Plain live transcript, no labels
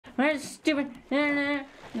Where's stupid? I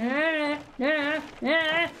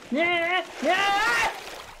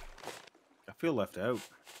feel left out.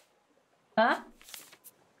 Huh?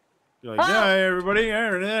 You're like, yeah, everybody.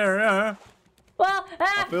 Well,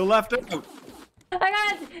 I feel left out. I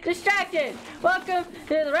got distracted. Welcome to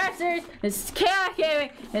the Raptors. It's Chaos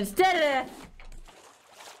Gaming instead of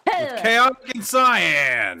It's Chaotic and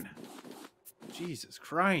Cyan. Jesus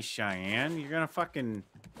Christ, Cheyenne. You're gonna fucking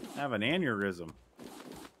have an aneurysm.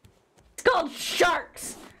 It's called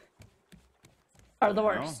sharks. Are the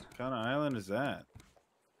worst. What kind of island is that?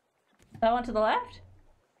 That one to the left?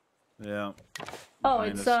 Yeah. Oh,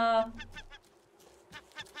 Behind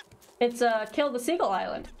it's us. Kill the Seagull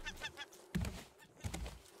Island.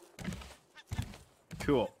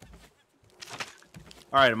 Cool.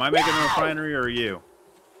 Alright, am I making a refinery or are you?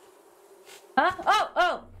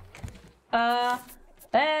 Huh?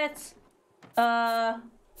 That's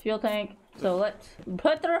fuel tank. So let's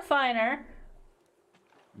put the refiner.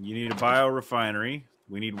 You need a biorefinery.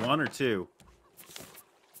 We need 1 or 2.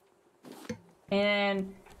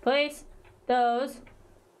 And place those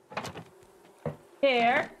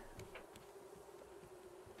here.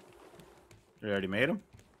 You already made them?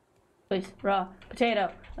 Please, raw potato.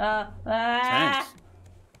 Thanks.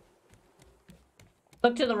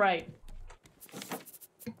 Look to the right.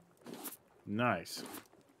 Nice.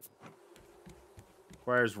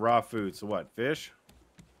 Requires raw food. So what? Fish?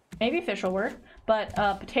 Maybe fish will work, but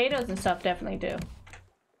potatoes and stuff definitely do.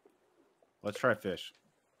 Let's try fish.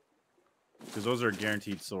 Because those are a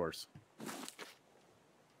guaranteed source.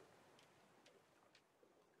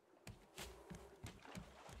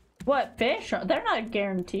 What, fish? They're not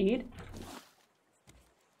guaranteed.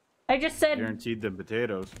 I just said... Guaranteed the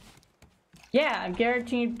potatoes. Yeah, I'm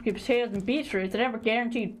guaranteed potatoes and beetroots. I never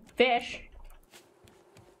guaranteed fish.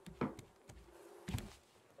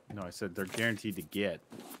 No, I said they're guaranteed to get.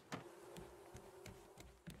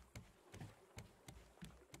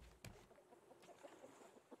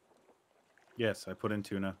 Yes, I put in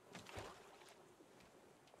tuna.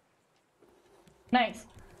 Nice.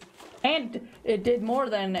 And it did more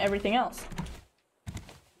than everything else.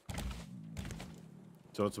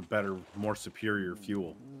 So it's a better, more superior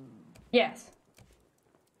fuel. Yes.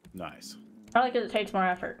 Nice. Probably because it takes more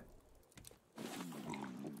effort.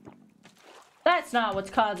 That's not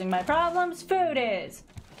what's causing my problems. Food is.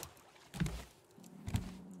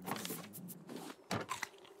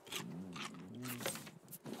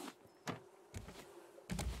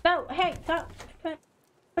 No, hey, no.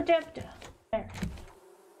 There.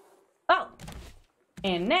 Oh.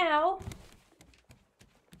 And now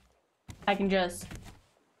I can just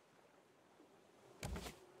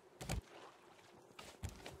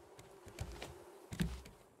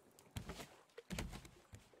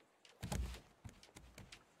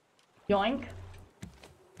yoink.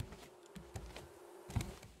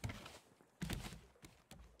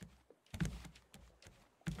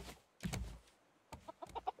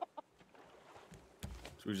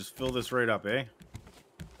 So we just fill this right up, eh?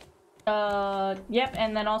 Yep,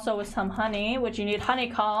 and then also with some honey, which you need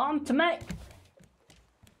honeycomb to make.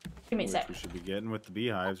 Give me a sec. We should be getting with the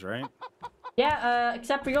beehives, right? Yeah,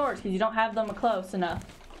 except for yours, because you don't have them close enough.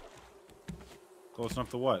 Close enough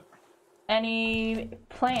to what? Any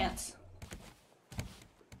plants.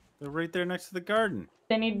 They're right there next to the garden.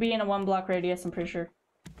 They need to be in a 1 block radius, I'm pretty sure.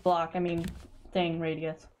 Thing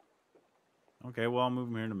radius. Okay, well, I'll move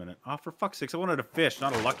them here in a minute. Oh, for fuck's sakes, I wanted a fish,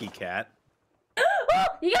 not a lucky cat. Oh,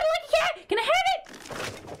 you got a lucky cat! Can I have it?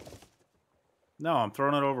 No, I'm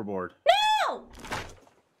throwing it overboard. No!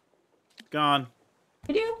 Gone.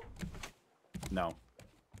 You do? No.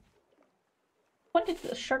 When did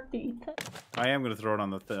the shark eat that? I am going to throw it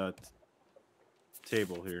on the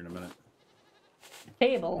table here in a minute.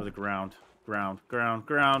 Table? Or the ground. Ground.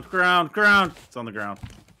 It's on the ground.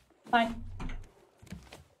 Fine.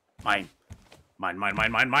 Mine. Mine.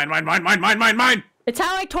 It's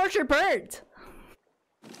how I torture birds.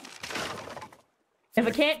 If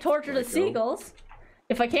I can't torture the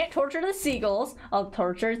seagulls, I'll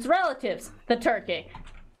torture its relatives, the turkey.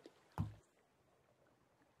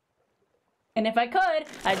 And if I could,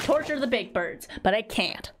 I'd torture the big birds, but I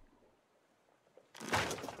can't.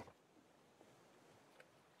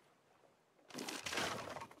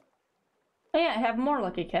 Oh yeah, I have more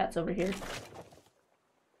lucky cats over here.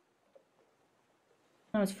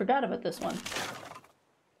 I almost forgot about this one.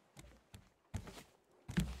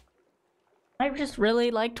 I just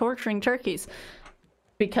really like torturing turkeys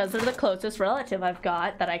because they're the closest relative I've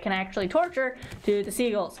got that I can actually torture to the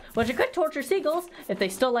seagulls. Which I could torture seagulls if they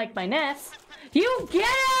still like my nest. You get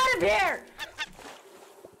out of here!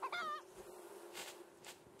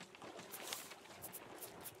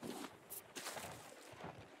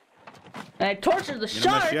 And I tortured the You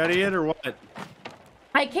shark. machete it or what?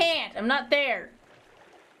 I can't. I'm not there.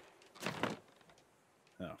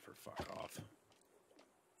 Oh, for fuck off.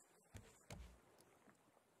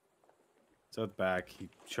 So at the back, he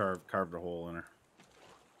carved a hole in her.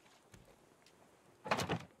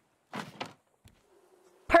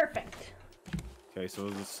 Perfect. Okay, so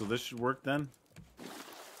this should work then?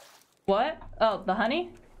 What? Oh, the honey?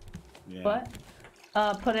 Yeah. What?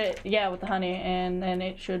 Put it, yeah, with the honey, and then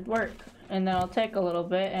it should work. And then I'll take a little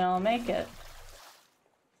bit and I'll make it.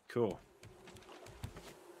 Cool.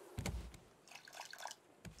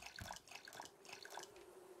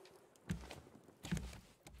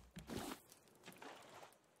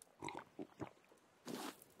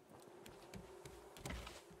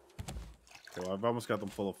 Cool, I've almost got them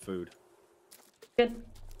full of food. Good.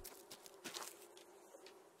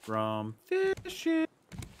 From fishing.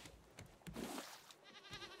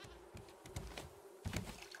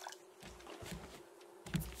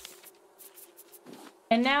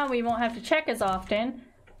 And now we won't have to check as often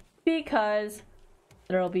because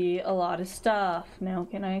there'll be a lot of stuff. Now,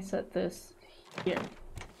 can I set this here?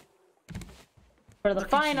 For the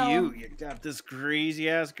final. You got this crazy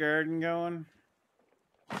ass garden going.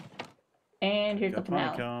 And here's the finale.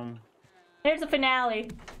 Honeycomb. Here's the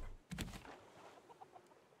finale.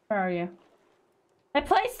 Where are you? I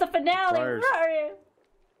placed the finale. Where are you?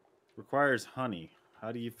 Requires honey.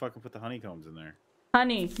 How do you fucking put the honeycombs in there?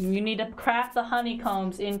 Honey. You need to craft the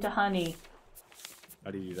honeycombs into honey.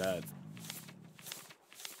 How do you do that?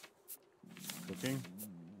 Cooking?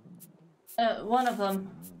 One of them.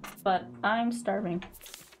 But I'm starving.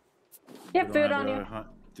 You have food on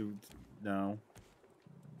you? No.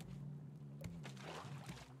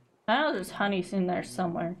 I know there's honey in there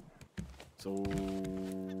somewhere. So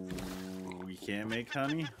we can't make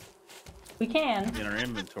honey We can. in our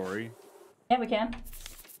inventory. Yeah, we can.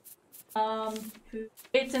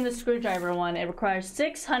 It's in the screwdriver one. It requires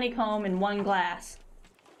 6 honeycomb and 1 glass.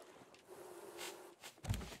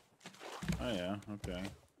 Oh yeah, okay.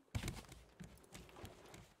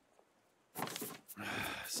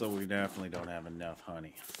 So we definitely don't have enough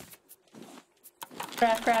honey.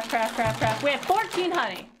 Craft, craft, craft, craft, craft. We have 14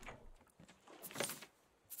 honey.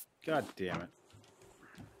 God damn it.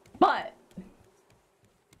 But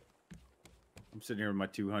I'm sitting here with my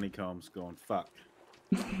 2 honeycombs going, fuck.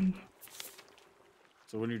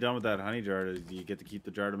 So when you're done with that honey jar, do you get to keep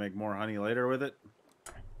the jar to make more honey later with it?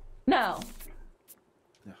 no.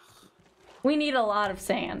 Ugh. We need a lot of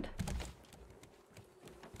sand.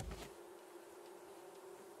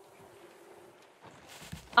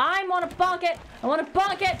 I want to bonk it. I want to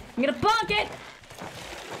bonk it. I'm gonna bonk it.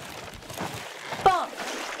 Bonk.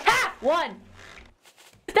 Ha! 1.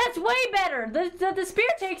 That's way better. The spear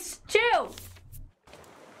takes 2.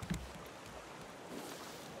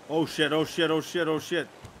 Oh shit, oh shit, oh shit, oh shit.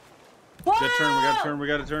 Whoa! We gotta turn, we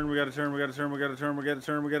gotta turn, we gotta turn, we gotta turn, we gotta turn, we gotta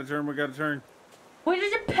turn, we gotta turn, we gotta turn. Where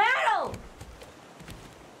did your paddle?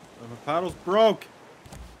 My paddle's broke.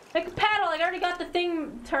 Like a paddle, I already got the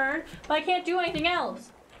thing turned, but I can't do anything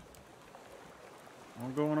else.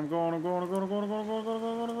 I'm going, I'm going, I'm going, I'm going, I'm going, I'm going, I'm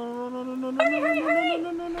going, I'm going, Hurry, hurry, hurry!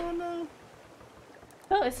 no.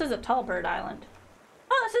 Oh, this is a tall bird island.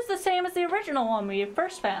 Oh, this is the same as the original one we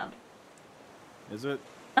first found. Is it?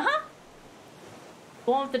 Uh-huh.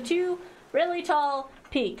 The one with the 2 really tall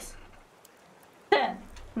peaks. Are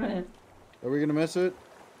we gonna miss it?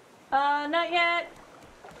 Not yet.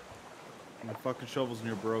 My fucking shovel's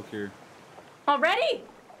near broke here. Already?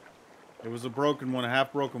 It was a broken one, a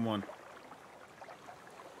half broken one.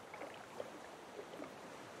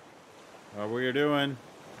 What are you doing?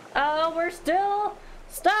 Oh, we're still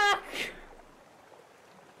stuck.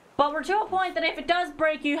 But we're to a point that if it does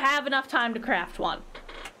break, you have enough time to craft one.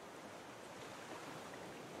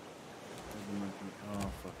 Oh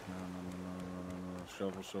fuck, no.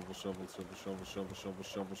 Shovel, shovel, shovel, shovel, shovel, shovel, shovel,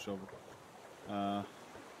 shovel, shovel.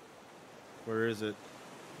 Where is it?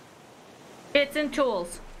 It's in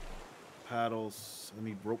tools. Paddles. I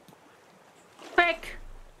need rope. Quick.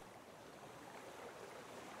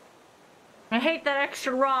 I hate that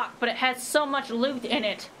extra rock, but it has so much loot in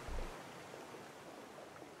it.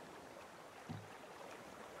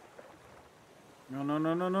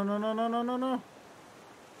 No.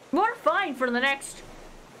 We're fine for the next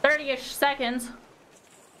 30-ish seconds.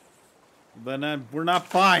 Then we're not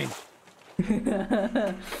fine.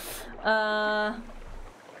 Let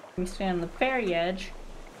me stand on the very edge.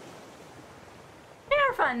 Yeah,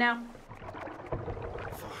 we're fine now.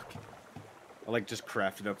 Fuck. I like just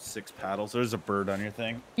crafted up 6 paddles. There's a bird on your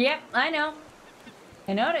thing. Yep, I know.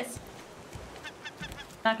 I noticed.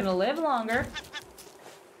 Not gonna live longer.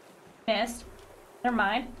 Missed. Never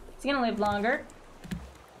mind. It's gonna live longer.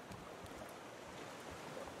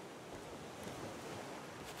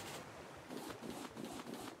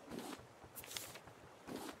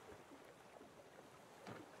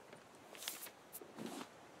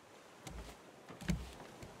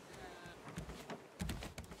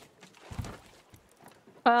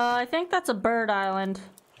 I think that's a bird island.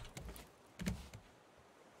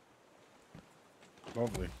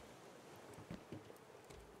 Lovely.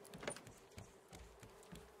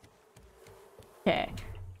 Okay.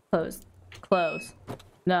 Close. Close.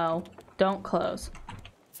 No. Don't close.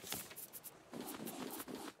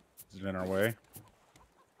 Is it in our way?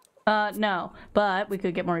 No. But we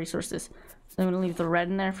could get more resources. So I'm gonna leave the red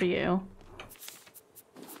in there for you.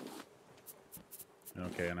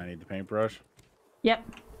 Okay, and I need the paintbrush? Yep.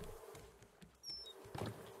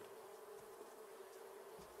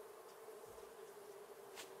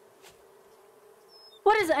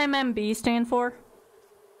 What does MMB stand for?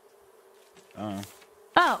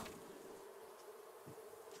 Oh.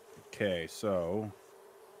 Okay, so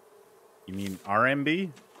you mean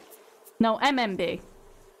RMB? No, MMB.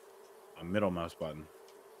 A middle mouse button.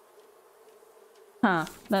 Huh,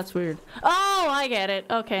 that's weird. Oh, I get it.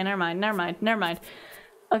 Okay, never mind, never mind, never mind.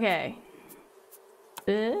 Okay.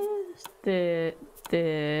 This.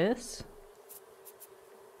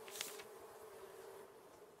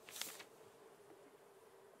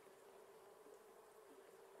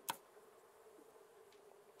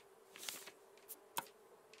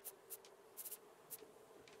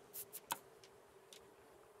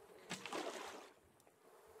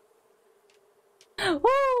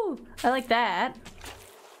 Woo! I like that.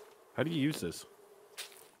 How do you use this?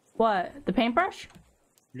 What? The paintbrush?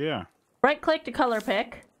 Yeah. Right click to color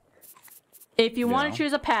pick. If you want to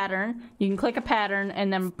choose a pattern, you can click a pattern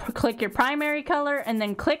and then click your primary color and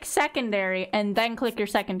then click secondary and then click your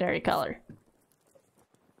secondary color.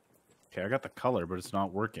 Okay, I got the color, but it's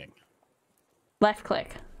not working. Left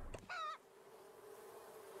click.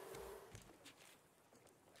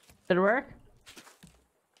 Did it work?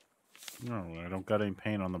 No, I don't got any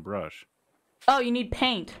paint on the brush. Oh, you need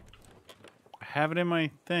paint. I have it in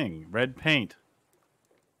my thing. Red paint.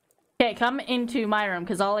 Okay, come into my room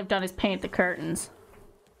because all I've done is paint the curtains.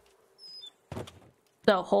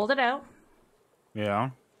 So hold it out.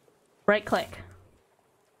 Yeah. Right click.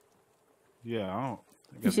 Yeah. I You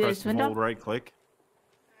guess see press this and window? hold right click.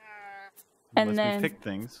 And lets then me pick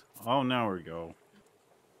things. Oh, now we go.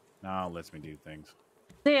 Now it lets me do things.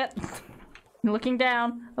 see it. Looking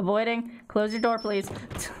down, avoiding. Close your door, please.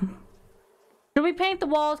 Should we paint the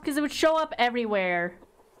walls? Because it would show up everywhere.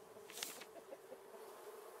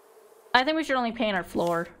 I think we should only paint our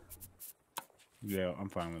floor. Yeah, I'm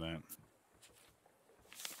fine with that.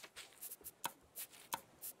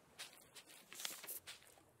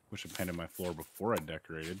 Wish I painted my floor before I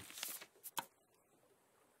decorated.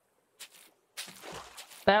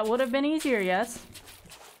 That would have been easier, yes.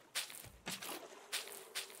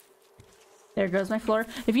 There goes my floor.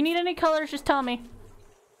 If you need any colors, just tell me.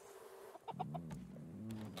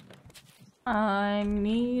 I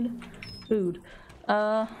need food.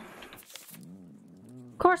 Of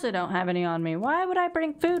course I don't have any on me. Why would I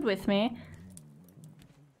bring food with me?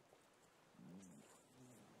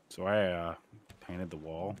 So I painted the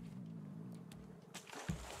wall.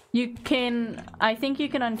 You can, I think you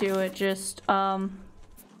can undo it. Just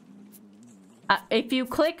if you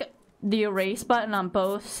click the erase button on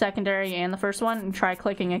both secondary and the first one and try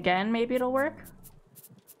clicking again, maybe it'll work.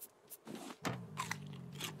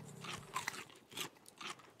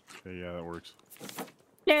 Okay, yeah, that works.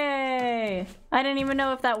 Yay! I didn't even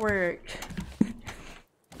know if that worked.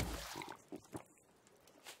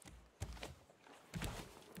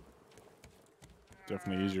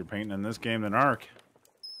 Definitely easier painting in this game than Ark.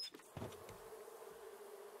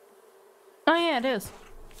 Oh yeah, it is.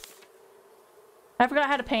 I forgot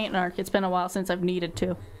how to paint an Ark. It's been a while since I've needed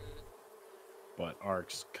to. But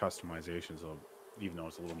Ark's customization, so even though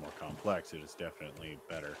it's a little more complex, it is definitely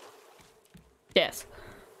better. Yes.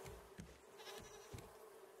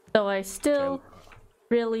 So I still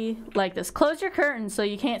really like this. Close your curtains so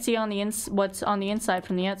you can't see on the what's on the inside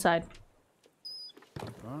from the outside.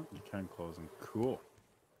 Oh, you can close them. Cool.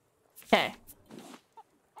 Okay.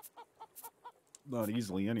 Not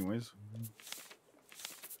easily, anyways.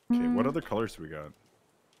 Okay, what other colors do we got?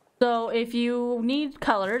 So if you need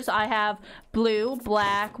colors, I have blue,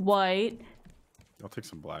 black, white. I'll take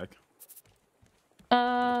some black.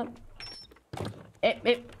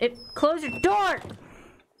 Close your door!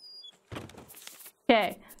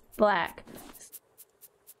 Okay, black.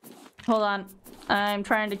 Hold on. I'm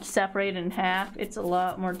trying to separate it in half. It's a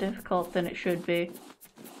lot more difficult than it should be. Is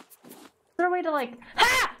there a way to like...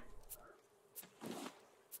 Ha!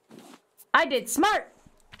 I did smart.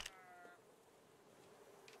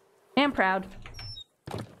 And proud.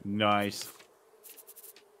 Nice.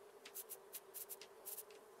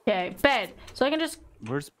 Okay, bed. So I can just...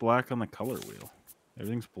 Where's black on the color wheel?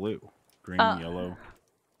 Everything's blue. Green, yellow.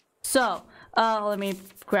 So, let me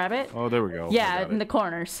grab it. Oh, there we go. Yeah, in the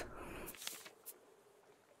corners.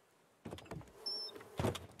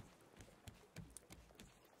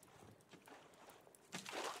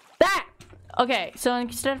 That! Okay, so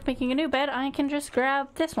instead of making a new bed, I can just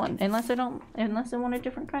grab this one. Unless I want a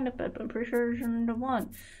different kind of bed, but I'm pretty sure there's only the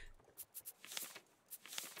one.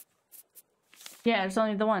 Yeah, there's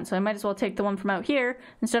only the one, so I might as well take the one from out here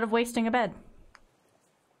instead of wasting a bed.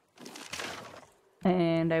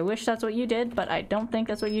 And I wish that's what you did, but I don't think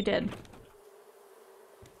that's what you did.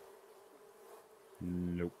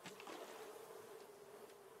 Nope.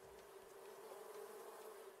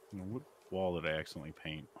 What wall did I accidentally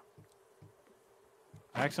paint?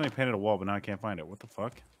 I accidentally painted a wall, but now I can't find it. What the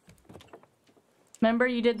fuck? Remember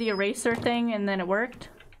you did the eraser thing and then it worked?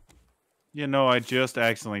 Yeah, no, I just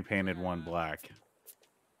accidentally painted one black.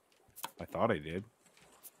 I thought I did.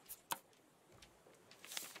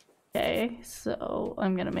 Okay, so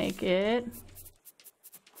I'm gonna make it.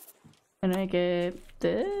 And I get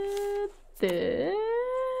this.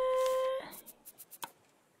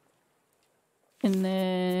 And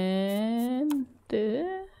then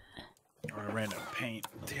this. Oh, I ran out of paint.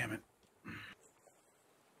 Damn it.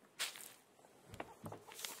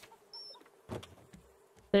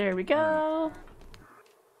 There we go.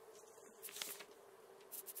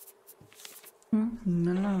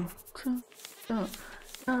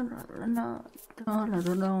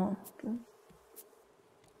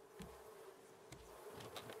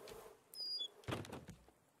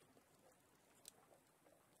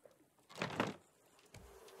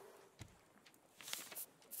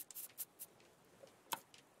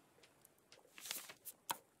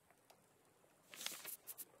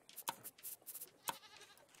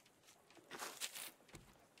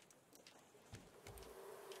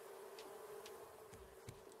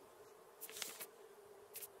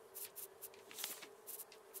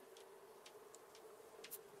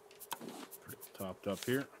 Topped up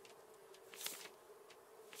here.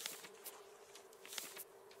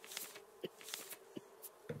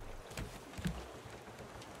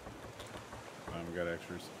 We got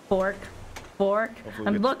extras. Fork.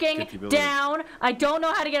 I'm looking down. I don't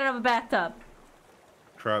know how to get out of a bathtub.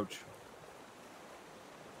 Crouch.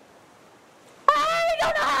 I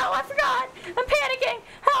don't know how. I forgot. I'm panicking.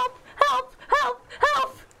 Help! Help! Help!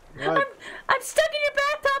 Help! I'm stuck in your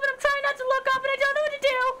bathtub and I'm trying not to look up and I don't know what to do.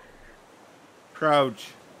 Crouch.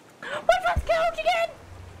 Which one's crouch again?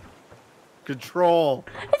 Control.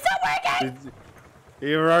 It's not working.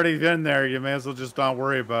 You've already been there. You may as well just not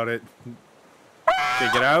worry about it.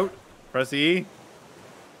 Take it out. Press E.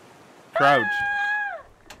 Crouch.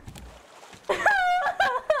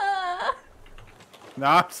 No,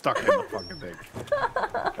 I'm stuck in the fucking thing.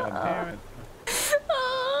 God damn it.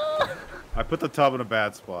 I put the tub in a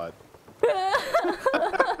bad spot.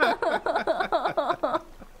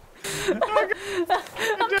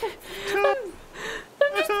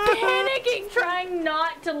 I'm just panicking, trying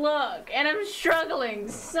not to look, and I'm struggling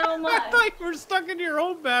so much. I thought you were stuck in your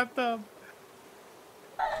own bathtub.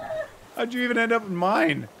 How'd you even end up in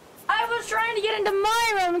mine? I was trying to get into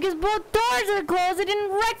my room because both doors are closed. I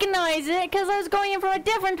didn't recognize it because I was going in from a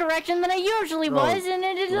different direction than I usually was, and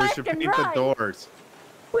it is left and right. We should paint the doors.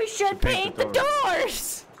 We should paint the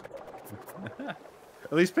doors.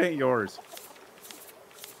 At least paint yours.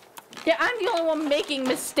 Yeah, I'm the only one making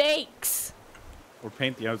mistakes. Or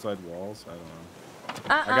paint the outside walls. I don't know.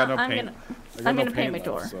 I got no paint. I'm gonna paint my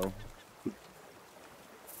door. So. Your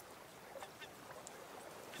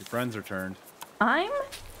friends are turned. I'm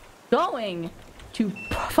going to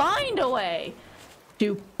find a way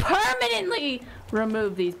to permanently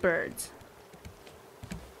remove these birds.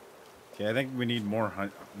 Okay, I think we need more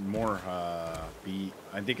bee.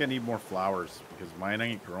 I think I need more flowers because mine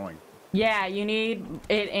ain't growing. Yeah, you need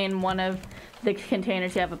it in one of the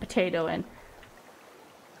containers you have a potato in.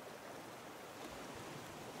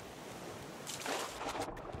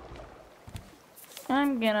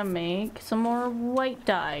 I'm gonna make some more white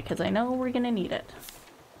dye because I know we're gonna need it.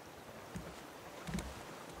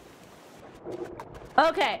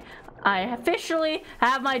 Okay, I officially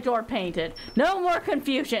have my door painted. No more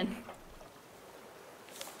confusion.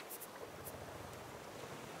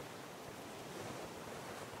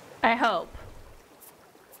 I hope.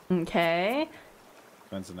 Okay.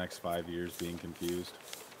 Spends the next 5 years being confused.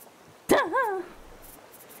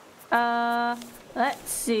 Let's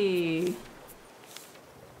see.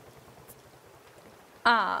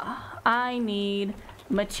 I need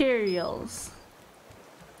materials.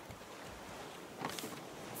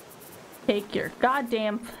 Take your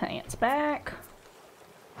goddamn pants back.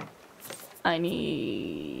 I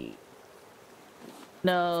need...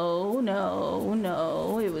 No,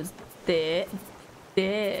 it was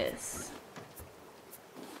this.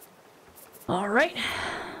 Alright.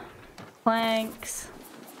 Planks.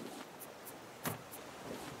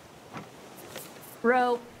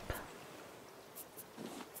 Rope.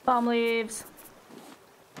 Palm leaves.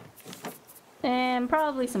 And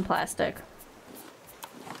probably some plastic.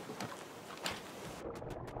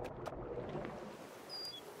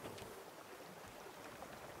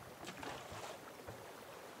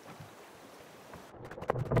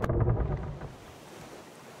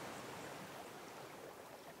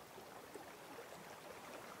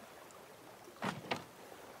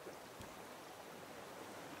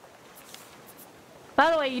 By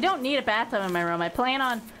the way, you don't need a bathtub in my room.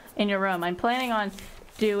 In your room. I'm planning on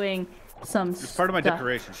doing some It's part of my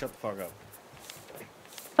decoration. Shut the fuck up.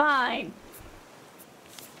 Fine.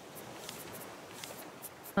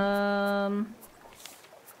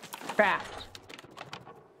 Raft.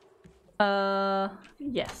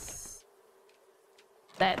 Yes.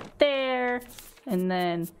 That there, and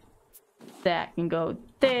then that can go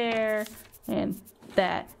there, and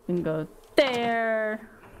that can go there.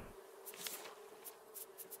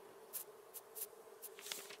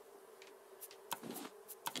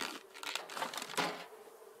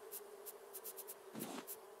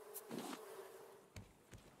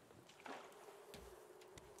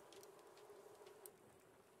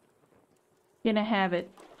 Gonna have it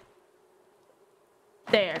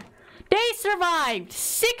there. They survived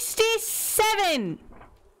 67.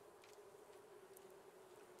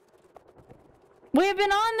 We've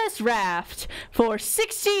been on this raft for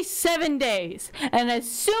 67 days, and as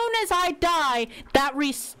soon as I die, that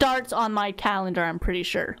restarts on my calendar, I'm pretty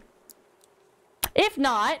sure. If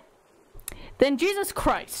not, then Jesus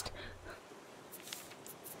Christ.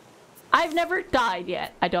 I've never died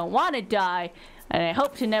yet. I don't want to die, and I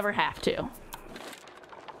hope to never have to.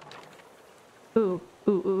 Ooh,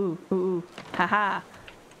 ooh, ooh, ooh, ooh, haha.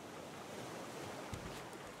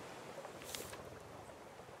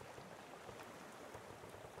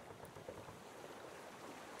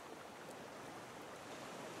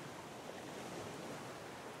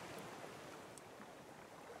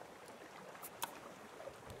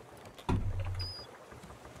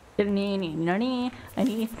 I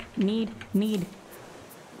need.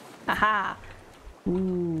 Aha.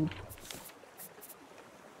 Ooh.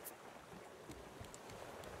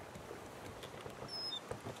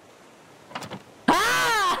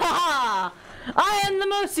 Ah! I am the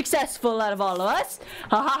most successful out of all of us.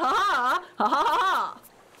 Ha ha ha ha ha ha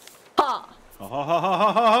ha. Ha ha ha ha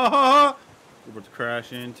ha ha ha. We're about to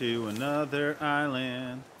crash into another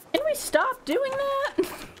island. Can we stop doing that?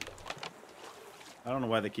 I don't know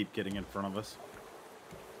why they keep getting in front of us.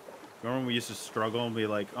 Remember when we used to struggle and be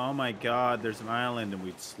like, "Oh my God, there's an island," and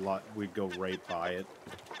we'd go right by it.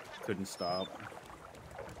 Couldn't stop.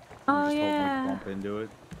 Oh just yeah. We'd bump into it.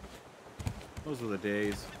 Those were the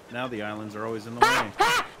days. Now the islands are always in the way.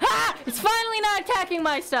 Ha! Ha! It's finally not attacking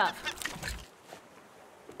my stuff.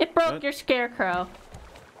 It broke your scarecrow.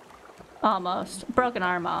 Almost. Broke an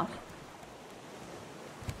arm off.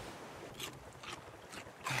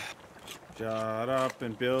 Shut up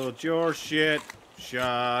and build your shit.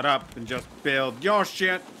 Shut up and just build your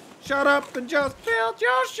shit. Shut up and just build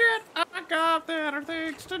your shit. I got better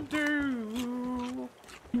things to do.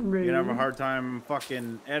 Rude. You're gonna have a hard time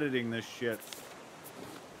fucking editing this shit.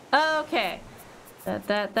 Okay.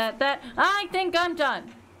 That. I think I'm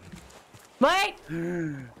done. Wait!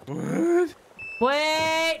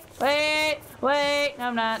 What? Wait. No,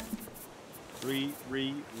 I'm not. Re.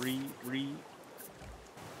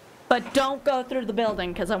 But don't go through the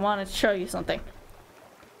building, because I want to show you something.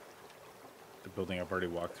 The building I've already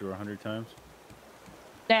walked through 100 times.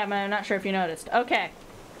 Damn, I'm not sure if you noticed. Okay.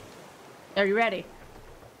 Are you ready?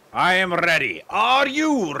 I am ready. Are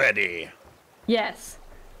you ready? Yes.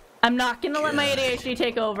 I'm not gonna let my ADHD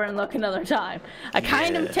take over and look another time. I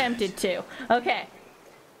kind of tempted to. Okay.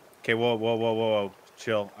 Okay, whoa.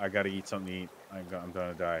 Chill. I gotta eat something to eat. I'm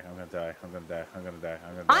gonna die. I'm gonna die.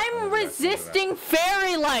 I'm resisting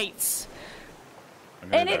fairy lights!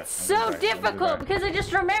 And it's so difficult because I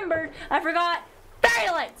just remembered I forgot fairy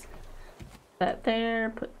lights! That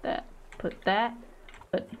there, put that.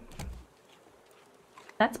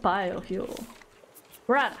 That's biofuel.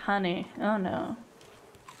 We're out of honey. Oh no.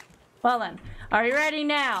 Well then, are you ready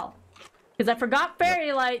now? Because I forgot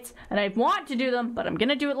fairy lights and I want to do them, but I'm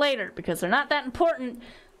gonna do it later because they're not that important.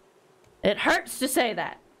 It hurts to say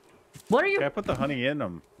that. What are you? Okay, I put the honey in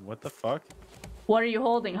them. What the fuck? What are you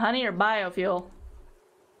holding? Honey or biofuel?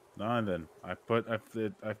 Nothing. I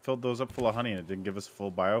filled those up full of honey and it didn't give us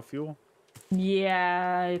full biofuel.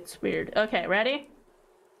 Yeah, it's weird. Okay, ready?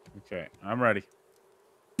 Okay, I'm ready.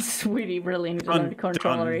 Sweetie really needs to learn to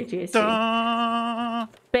control her HAC. Dun.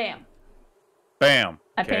 Bam. Bam.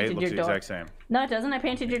 I Okay, it painted looks your the door. exact same. No, it doesn't. I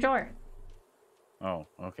painted your door. Oh,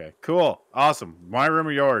 okay. Cool. Awesome. My room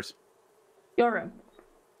or yours? Your room.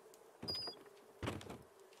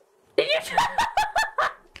 Did you?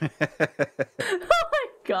 Oh my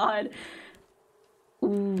god.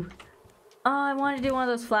 Ooh. Oh, I wanted to do one of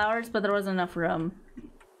those flowers, but there wasn't enough room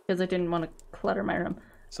because I didn't want to clutter my room.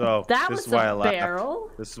 So That this was is why I a laughed.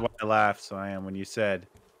 barrel. This is why I laughed, so I am when you said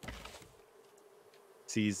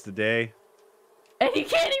seize the day. And you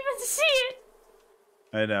can't even see it.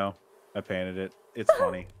 I know. I painted it. It's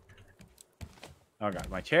funny. I got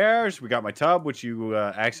my chairs. We got my tub, which you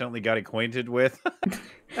accidentally got acquainted with.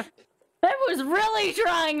 I was really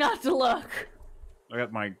trying not to look. I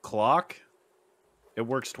got my clock. It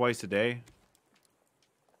works twice a day.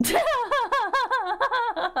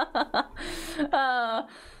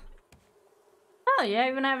 Oh yeah, I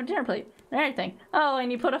even have a dinner plate and everything. Oh,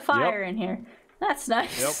 and you put a fire in here. That's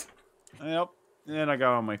nice. Yep. And I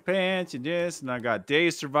got all my pants and this, and I got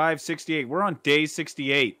days survive 68. We're on day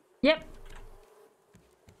 68. Yep.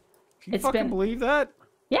 Can you fucking believe that?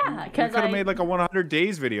 Yeah, We because could have made like a 100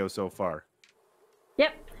 days video so far.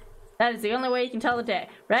 Yep. That is the only way you can tell the day.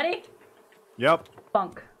 Ready? Yep.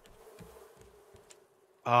 Bunk.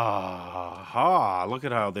 Ah, look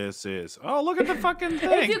at how this is. Oh, look at the fucking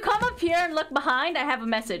thing. If you come up here and look behind, I have a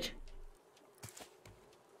message.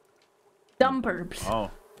 Dumb burbs. Oh,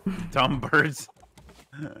 dumb birds.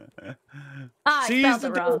 I spelled it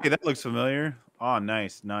wrong. Okay, that looks familiar. Oh,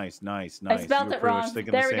 nice. I spelled it wrong.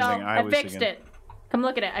 There we go. I fixed it. Come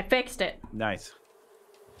look at it. I fixed it. Nice.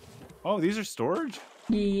 Oh, these are storage?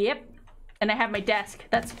 Yep. And I have my desk.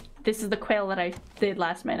 This is the quail that I did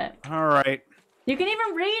last minute. All right. You can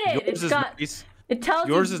even read it. Yours is nice. It tells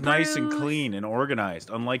you Yours is nice and brews. clean and organized,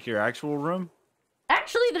 unlike your actual room.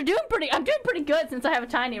 Actually, I'm doing pretty good since I have a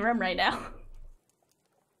tiny room right now.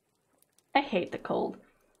 I hate the cold.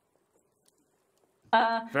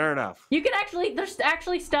 Fair enough. You can there's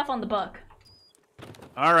actually stuff on the book.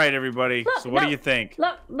 All right, everybody. Look, so what no, do you think?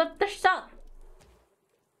 Look, there's stuff.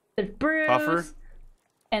 There's brews. Puffer?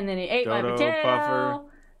 And then he ate my Dodo, potato. puffer.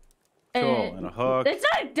 Cool, and a hook. It's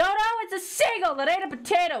not a dodo, it's a seagull that ate a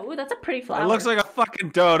potato. Ooh, that's a pretty flower. It looks like a fucking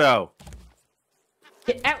dodo.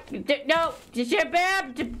 Get out. No,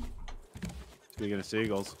 Speaking of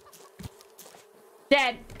seagulls.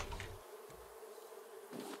 Dead.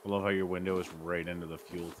 I love how your window is right into the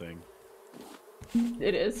fuel thing.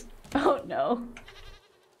 It is. Oh no.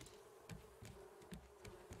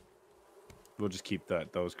 We'll just keep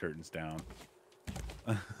those curtains down.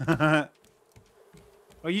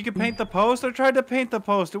 Oh, you can paint the post? I tried to paint the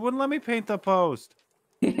post. It wouldn't let me paint the post.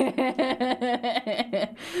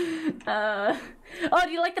 Oh,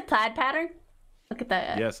 do you like the plaid pattern? Look at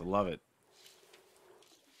that. Yes, I love it.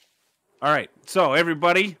 All right, so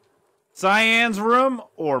everybody, Cyan's room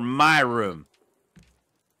or my room?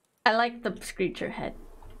 I like the screecher head.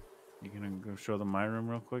 You gonna go show them my room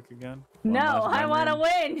real quick again? No, I want to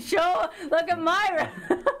win. Look at my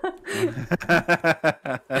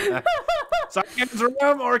room. Cyan's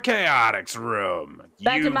room or Chaotic's room?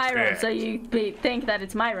 Back to my room, pick. so you think that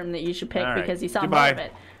it's my room that you should pick All right. because you saw more Goodbye. of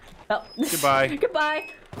it. Oh. Goodbye. Goodbye.